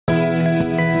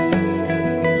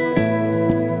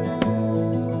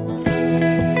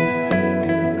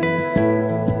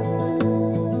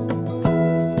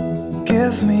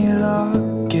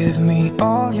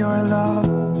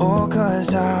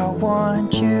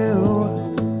you.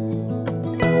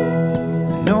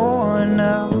 No one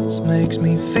else makes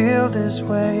me feel this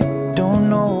way. Don't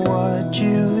know what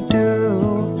you do.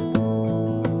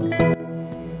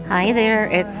 Hi there,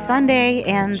 it's Sunday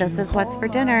and this is what's for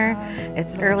dinner.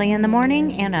 It's early in the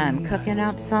morning and I'm cooking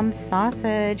up some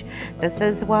sausage. This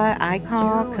is what I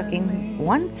call cooking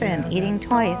once and eating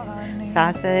twice.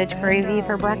 Sausage gravy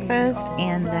for breakfast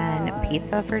and then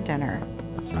pizza for dinner.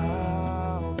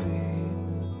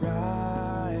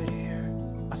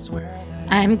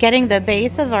 I'm getting the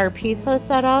base of our pizza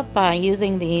set up by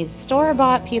using these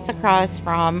store-bought pizza crusts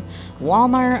from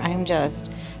Walmart. I'm just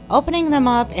opening them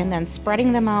up and then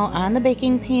spreading them out on the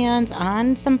baking pans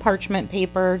on some parchment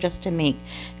paper just to make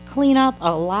cleanup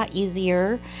a lot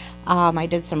easier. I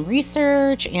did some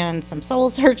research and some soul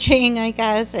searching, I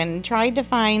guess, and tried to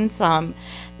find some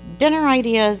dinner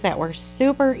ideas that were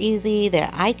super easy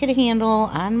that I could handle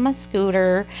on my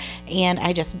scooter, and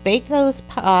I just baked those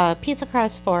pizza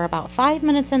crusts for about 5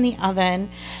 minutes in the oven.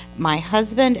 My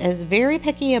husband is very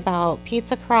picky about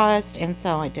pizza crust, and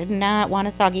so I did not want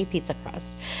a soggy pizza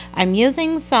crust. I'm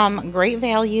using some Great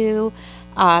Value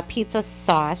pizza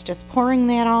sauce, just pouring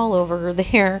that all over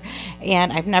there,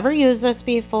 and I've never used this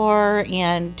before,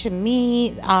 and to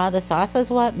me the sauce is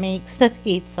what makes the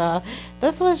pizza.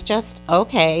 This was just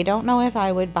okay. Don't know if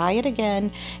I would buy it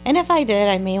again, and if I did,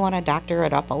 I may want to doctor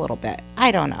it up a little bit. I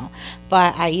don't know,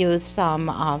 but I used some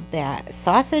of that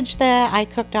sausage that I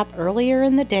cooked up earlier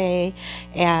in the day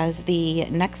as the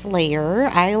next layer.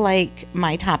 I like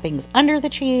my toppings under the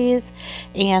cheese,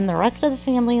 and the rest of the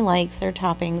family likes their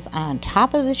toppings on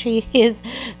top of the cheese.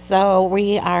 So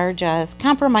we are just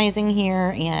compromising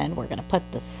here, and we're going to put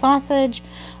the sausage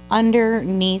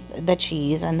underneath the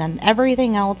cheese and then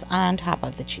everything else on top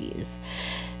of the cheese.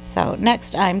 So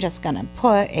next I'm just gonna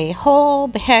put a whole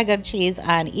bag of cheese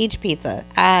on each pizza.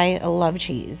 I love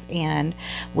cheese and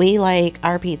we like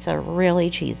our pizza really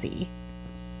cheesy.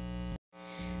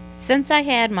 Since I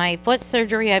had my foot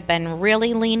surgery, I've been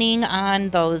really leaning on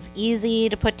those easy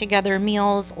to put together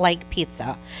meals like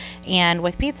pizza. And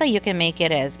with pizza you can make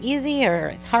it as easy or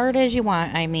as hard as you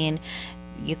want. I mean,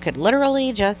 you could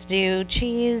literally just do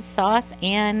cheese, sauce,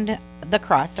 and the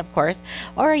crust, of course,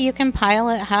 or you can pile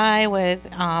it high with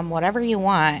whatever you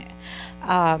want.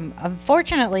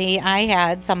 Unfortunately, I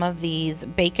had some of these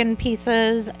bacon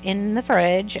pieces in the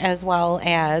fridge as well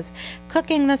as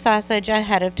cooking the sausage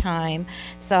ahead of time,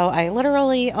 so I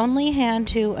literally only had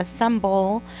to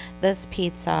assemble this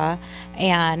pizza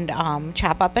and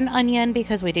chop up an onion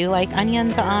because we do like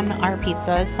onions on our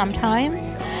pizzas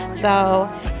sometimes. So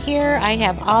here I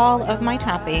have all of my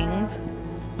toppings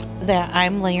that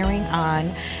I'm layering on.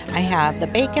 I have the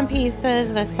bacon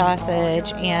pieces, the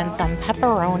sausage, and some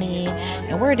pepperoni,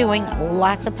 and we're doing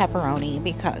lots of pepperoni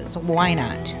because why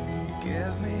not?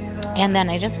 And then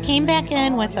I just came back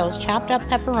in with those chopped up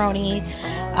pepperoni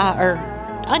or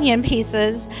onion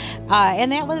pieces,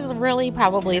 and that was really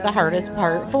probably the hardest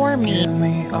part for me. Give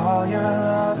me all your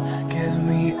love, give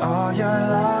me all your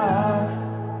love.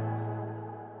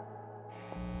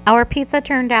 Our pizza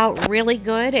turned out really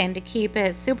good, and to keep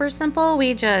it super simple,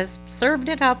 we just served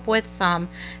it up with some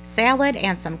salad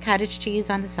and some cottage cheese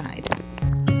on the side.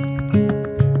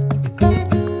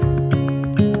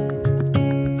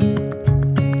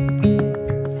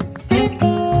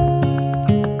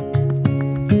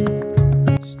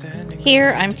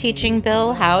 Here I'm teaching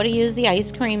Bill how to use the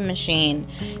ice cream machine,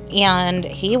 and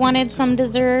he wanted some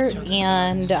dessert,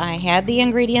 and I had the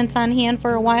ingredients on hand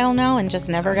for a while now and just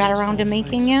never got around to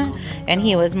making it, and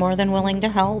he was more than willing to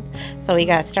help. So he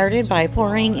got started by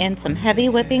pouring in some heavy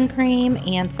whipping cream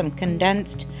and some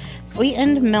condensed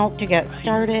sweetened milk to get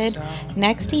started.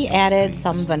 Next he added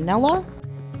some vanilla.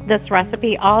 This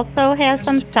recipe also has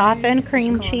some softened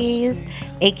cream cheese,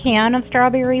 a can of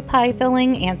strawberry pie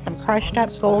filling, and some crushed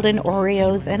up golden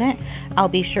Oreos in it. I'll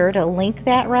be sure to link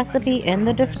that recipe in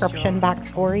the description box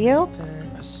for you.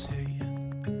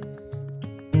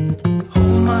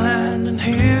 Hold my hand and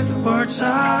hear the words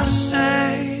I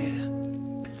say.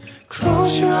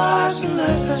 Close your eyes and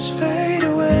let us fade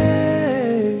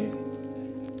away.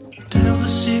 Build a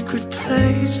secret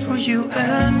place for you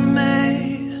and me.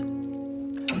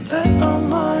 Let our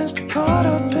minds be caught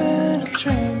up in a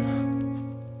dream.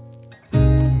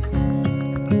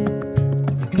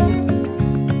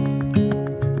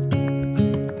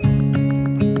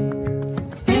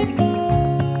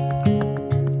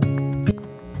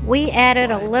 We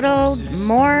added a little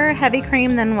more heavy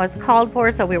cream than was called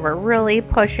for, so we were really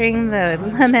pushing the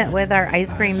limit with our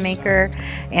ice cream maker.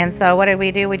 And so what did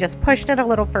we do? We just pushed it a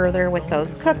little further with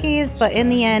those cookies, but in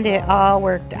the end it all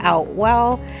worked out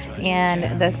well.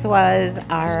 And this was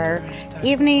our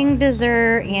evening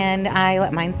dessert, and I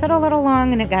let mine sit a little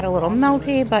long and it got a little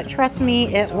melty, but trust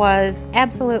me, it was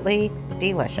absolutely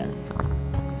delicious.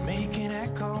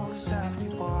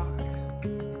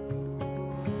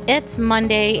 It's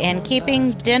Monday, and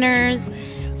keeping dinners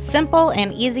simple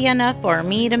and easy enough for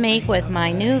me to make with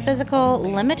my new physical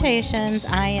limitations,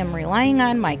 I am relying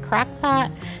on my crock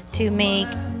pot to make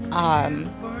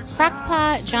crock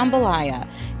pot jambalaya.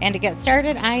 And to get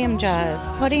started, I am just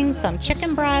putting some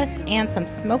chicken breast and some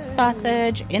smoked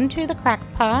sausage into the crock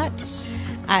pot.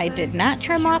 I did not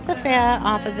trim off the fat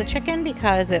off of the chicken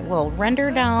because it will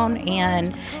render down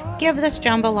and give this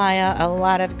jambalaya a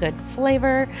lot of good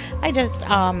flavor. I just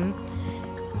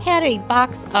had a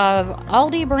box of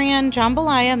Aldi brand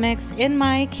jambalaya mix in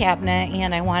my cabinet,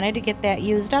 and I wanted to get that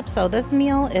used up. So this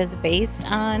meal is based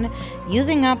on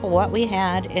using up what we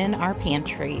had in our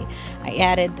pantry. I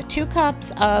added the 2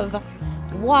 cups of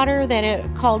water that it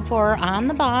called for on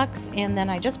the box, and then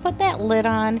I just put that lid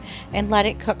on and let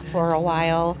it cook for a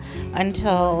while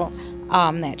until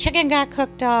that chicken got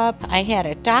cooked up. I had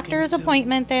a doctor's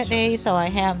appointment that day, so I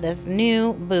have this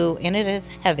new boo, and it is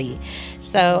heavy.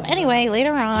 So anyway,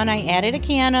 later on I added a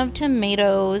can of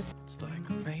tomatoes. It's like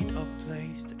a made-up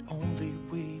place that only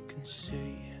we can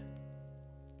see.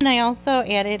 And I also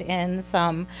added in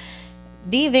some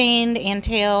deveined and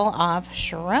tail off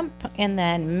shrimp, and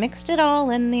then mixed it all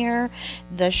in there.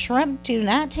 The shrimp do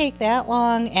not take that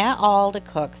long at all to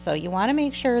cook, so you want to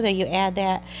make sure that you add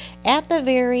that at the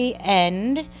very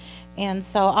end. And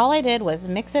so all I did was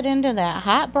mix it into that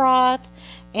hot broth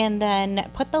and then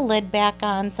put the lid back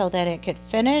on so that it could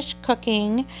finish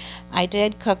cooking. I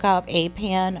did cook up a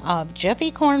pan of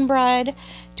Jiffy cornbread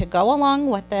to go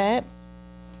along with it.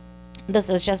 This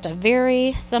is just a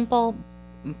very simple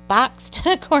boxed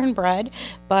cornbread,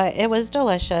 but it was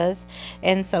delicious.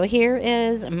 And so here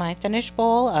is my finished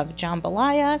bowl of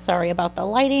jambalaya. Sorry about the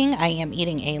lighting. I am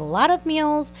eating a lot of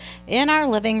meals in our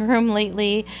living room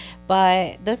lately,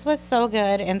 but this was so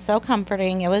good and so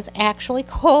comforting. It was actually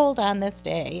cold on this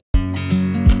day.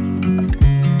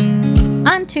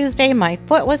 On Tuesday, my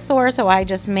foot was sore, so I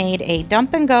just made a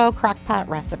dump and go crock pot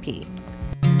recipe.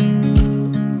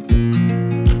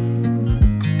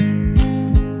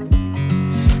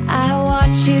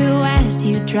 You as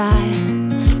you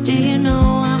drive, do you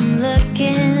know I'm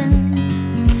looking?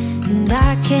 And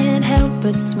I can't help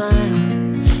but smile.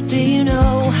 Do you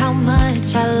know how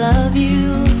much I love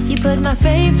you? You put my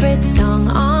favorite song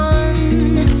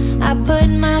on, I put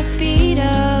my feet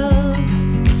up,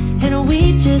 and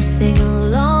we just sing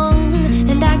along.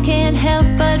 And I can't help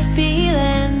but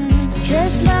feeling,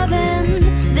 just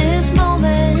loving this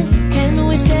moment. Can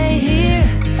we stay here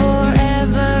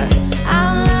forever?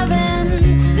 I'm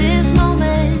loving this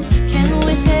moment. Can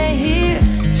we stay here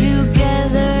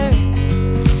together?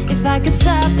 If I could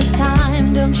stop the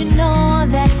time, don't you know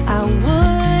that I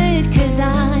would? 'Cause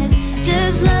I'm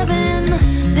just loving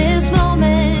this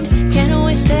moment. Can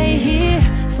we stay here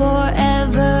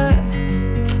forever?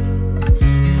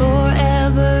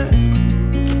 Forever,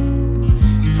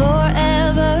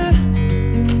 forever,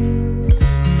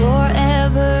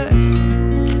 forever.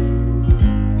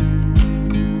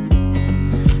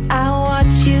 I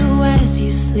watch you as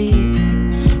you sleep.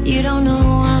 You don't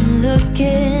know I'm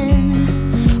looking.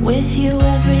 With you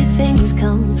everything's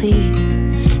complete.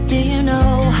 Do you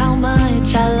know how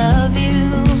much I love you?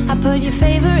 I put your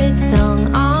favorite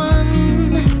song on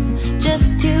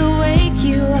just to wake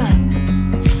you up.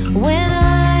 When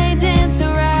I dance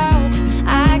around,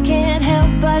 I can't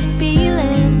help but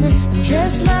feeling, I'm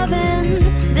just loving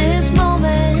this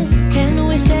moment. Can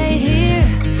we stay here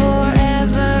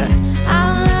forever?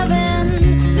 I'm loving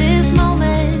this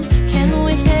moment. Can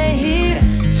we stay here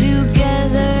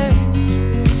together?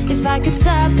 If I could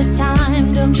stop the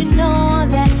time, don't you know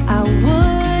that I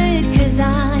would? 'Cause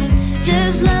I'm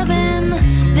just loving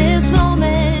this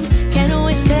moment. Can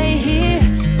we stay here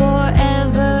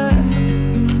forever?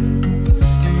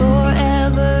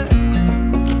 Forever,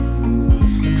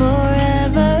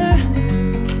 forever,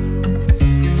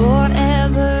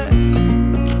 forever.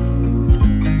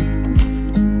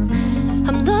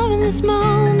 I'm loving this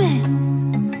moment.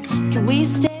 Can we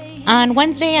stay? On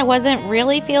Wednesday, I wasn't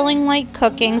really feeling like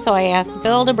cooking, so I asked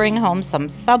Bill to bring home some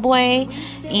Subway,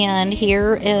 and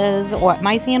here is what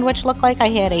my sandwich looked like. I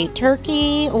had a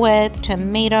turkey with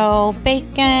tomato,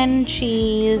 bacon,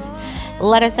 cheese,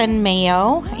 lettuce, and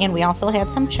mayo, and we also had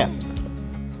some chips.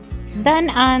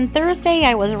 Then on Thursday,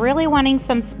 I was really wanting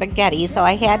some spaghetti, so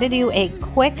I had to do a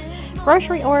quick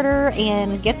grocery order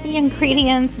and get the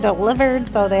ingredients delivered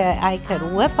so that I could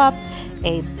whip up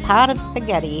a pot of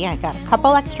spaghetti. I got a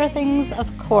couple extra things, of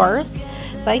course,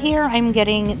 but here I'm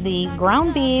getting the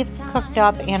ground beef cooked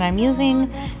up, and I'm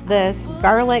using this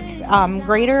garlic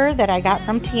grater that I got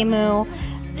from Temu.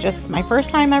 Just my first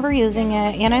time ever using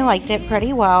it, and I liked it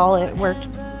pretty well. It worked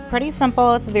pretty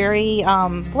simple. It's very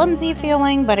flimsy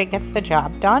feeling, but it gets the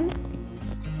job done.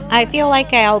 I feel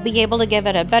like I'll be able to give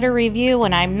it a better review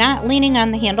when I'm not leaning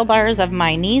on the handlebars of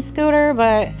my knee scooter,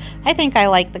 but I think I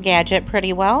like the gadget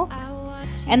pretty well.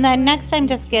 And then next I'm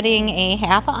just getting a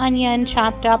half onion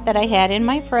chopped up that I had in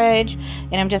my fridge,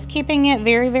 and I'm just keeping it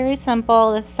very, very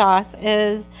simple. This sauce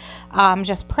is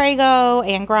just Prego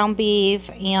and ground beef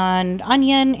and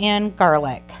onion and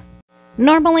garlic.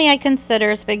 Normally I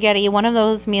consider spaghetti one of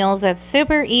those meals that's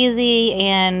super easy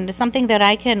and something that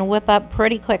I can whip up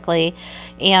pretty quickly,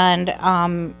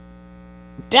 and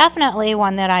definitely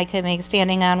one that I could make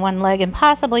standing on one leg and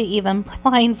possibly even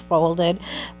blindfolded.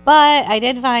 But I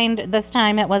did find this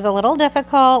time it was a little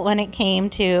difficult when it came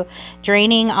to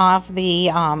draining off the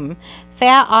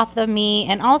fat off the meat,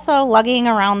 and also lugging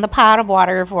around the pot of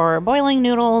water for boiling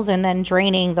noodles and then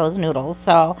draining those noodles.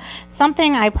 So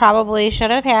something I probably should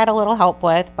have had a little help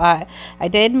with, but I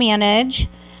did manage.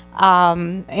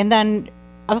 And then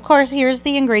of course, here's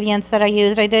the ingredients that I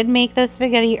used. I did make the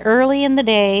spaghetti early in the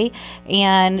day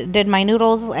and did my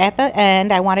noodles at the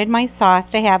end. I wanted my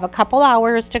sauce to have a couple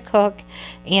hours to cook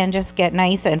and just get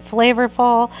nice and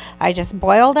flavorful. I just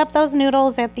boiled up those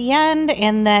noodles at the end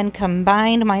and then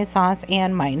combined my sauce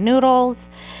and my noodles,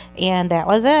 and that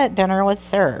was it. Dinner was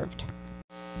served.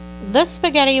 This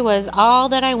spaghetti was all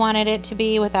that I wanted it to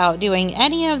be without doing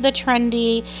any of the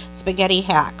trendy spaghetti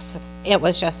hacks. It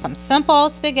was just some simple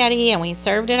spaghetti, and we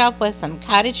served it up with some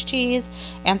cottage cheese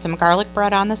and some garlic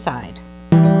bread on the side.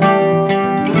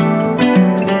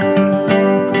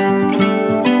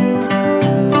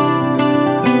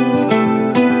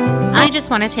 I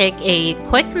just want to take a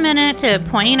quick minute to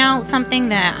point out something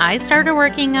that I started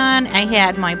working on. I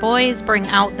had my boys bring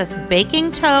out this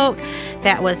baking tote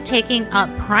that was taking up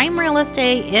prime real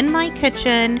estate in my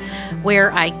kitchen,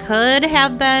 where I could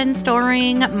have been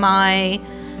storing my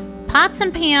pots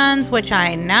and pans, which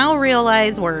I now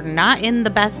realize were not in the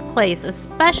best place,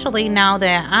 especially now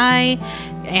that I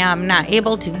am not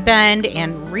able to bend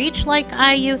and reach like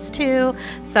I used to.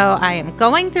 So I am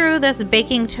going through this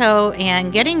baking tote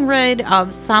and getting rid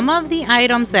of some of the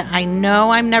items that I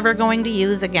know I'm never going to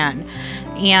use again.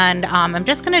 And I'm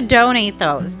just going to donate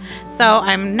those. So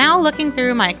I'm now looking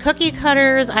through my cookie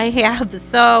cutters. I have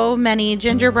so many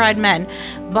gingerbread men,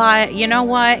 but you know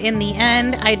what? In the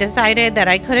end, I decided that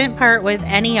I couldn't part with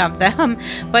any of them.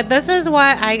 But this is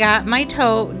what I got my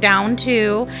tote down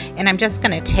to, and I'm just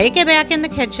going to take it back in the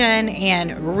kitchen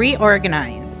and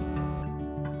reorganize.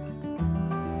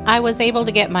 I was able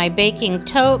to get my baking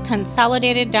tote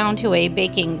consolidated down to a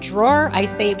baking drawer. I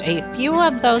saved a few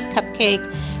of those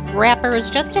cupcake wrappers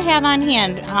just to have on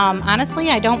hand. Honestly,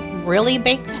 I don't really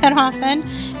bake that often,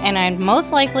 and I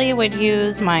most likely would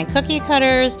use my cookie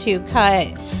cutters to cut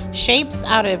shapes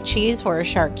out of cheese for a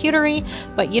charcuterie,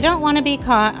 but you don't want to be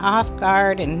caught off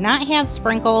guard and not have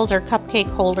sprinkles or cupcake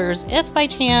holders if by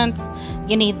chance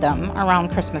you need them around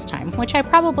Christmas time, which I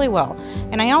probably will.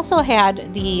 And I also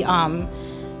had the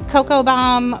Cocoa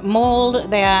Bomb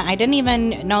mold that I didn't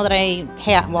even know that I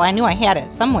had. Well, I knew I had it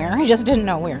somewhere, I just didn't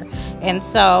know where. And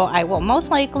so I will most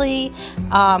likely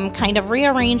kind of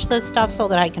rearrange this stuff so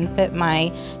that I can fit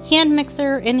my hand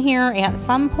mixer in here at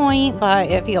some point.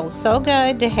 But it feels so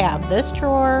good to have this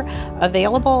drawer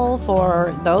available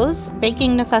for those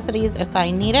baking necessities if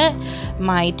I need it.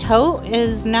 My tote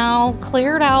is now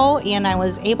cleared out, and I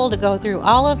was able to go through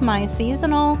all of my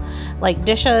seasonal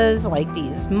dishes, like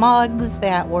these mugs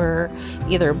that were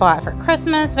either bought for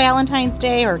Christmas, Valentine's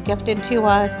Day, or gifted to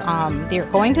us. They're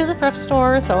going to the thrift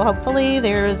store, so hopefully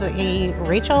there's a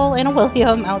Rachel and a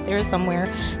William out there somewhere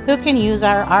who can use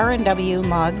our R&W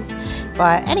mugs.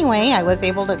 But anyway, I was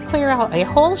able to clear out a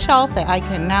whole shelf that I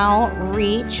can now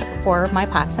reach for my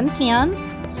pots and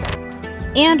pans.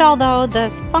 And although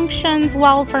this functions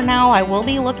well for now, I will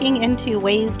be looking into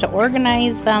ways to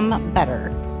organize them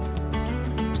better.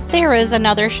 There is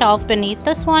another shelf beneath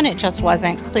this one. It just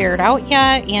wasn't cleared out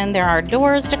yet, and there are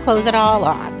doors to close it all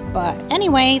off. But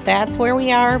anyway, that's where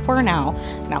we are for now.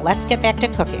 Now let's get back to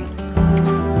cooking.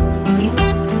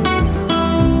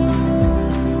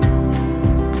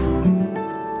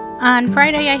 On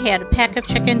Friday, I had a pack of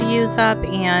chicken to use up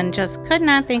and just could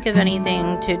not think of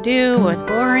anything to do with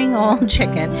boring old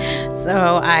chicken.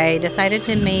 So I decided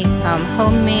to make some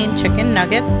homemade chicken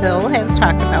nuggets. Bill has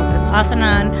talked about this off and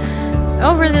on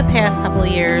over the past couple of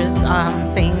years,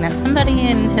 saying that somebody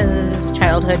in his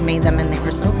childhood made them and they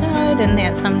were so good and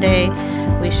that someday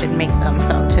we should make them.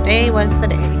 So today was the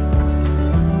day.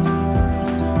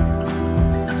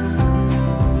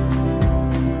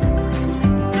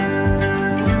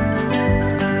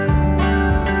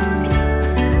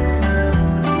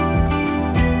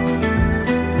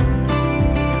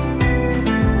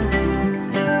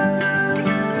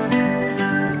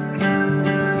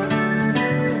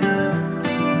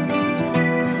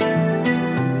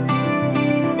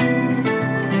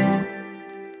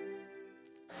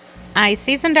 I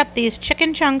seasoned up these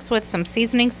chicken chunks with some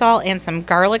seasoning salt and some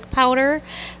garlic powder.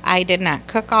 I did not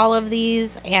cook all of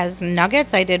these as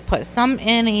nuggets. I did put some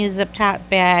in a zip top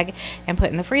bag and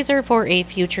put in the freezer for a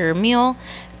future meal.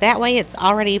 That way it's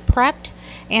already prepped.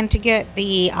 And to get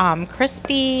the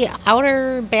crispy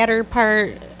outer batter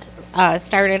part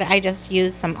started, I just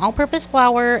used some all-purpose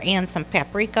flour and some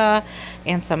paprika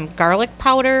and some garlic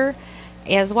powder,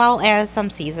 as well as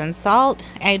some seasoned salt.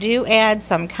 I do add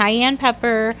some cayenne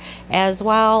pepper as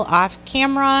well off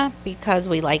camera because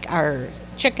we like our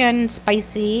chicken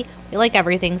spicy. We like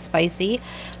everything spicy.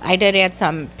 I did add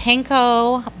some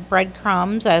panko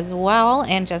breadcrumbs as well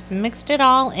and just mixed it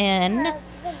all in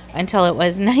until it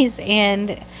was nice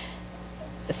and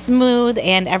smooth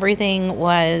and everything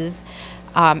was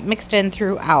mixed in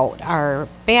throughout our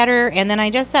batter. And then I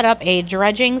just set up a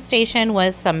dredging station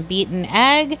with some beaten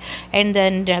egg and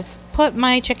then just put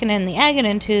my chicken in the egg and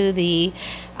into the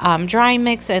dry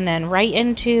mix and then right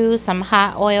into some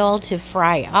hot oil to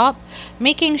fry up,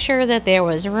 making sure that there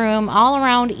was room all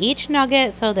around each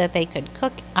nugget so that they could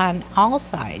cook on all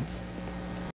sides.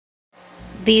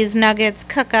 These nuggets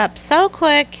cook up so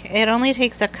quick, it only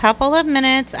takes a couple of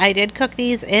minutes. I did cook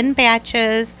these in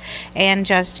batches and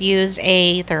just used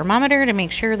a thermometer to make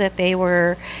sure that they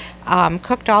were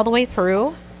cooked all the way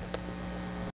through.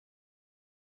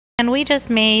 And we just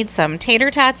made some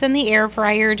tater tots in the air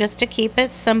fryer just to keep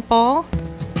it simple.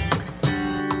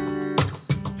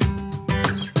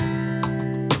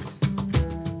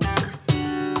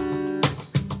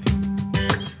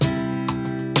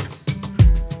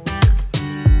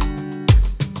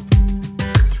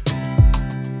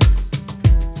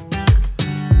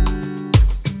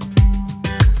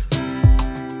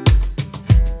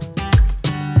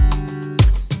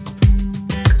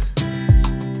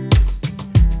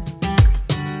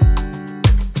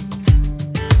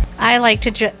 I like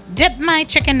to dip my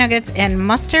chicken nuggets in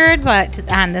mustard, but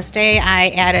on this day I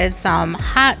added some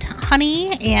hot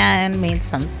honey and made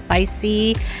some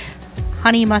spicy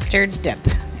honey mustard dip,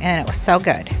 and it was so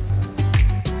good.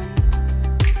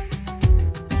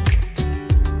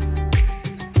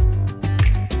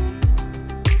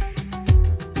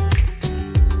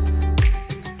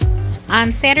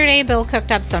 On Saturday, Bill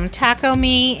cooked up some taco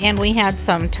meat and we had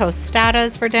some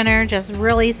tostadas for dinner. Just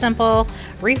really simple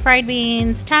refried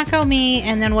beans, taco meat,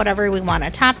 and then whatever we want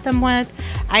to top them with.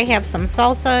 I have some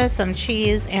salsa, some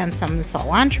cheese, and some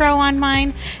cilantro on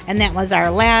mine. And that was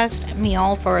our last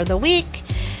meal for the week.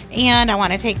 And I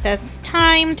want to take this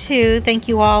time to thank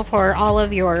you all for all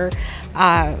of your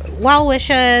well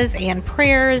wishes and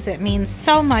prayers. It means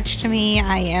so much to me.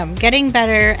 I am getting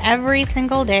better every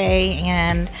single day,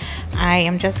 and I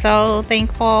am just so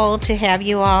thankful to have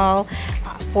you all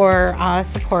for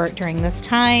support during this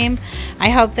time. I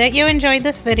hope that you enjoyed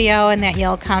this video and that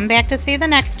you'll come back to see the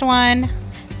next one.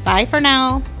 Bye for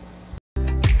now.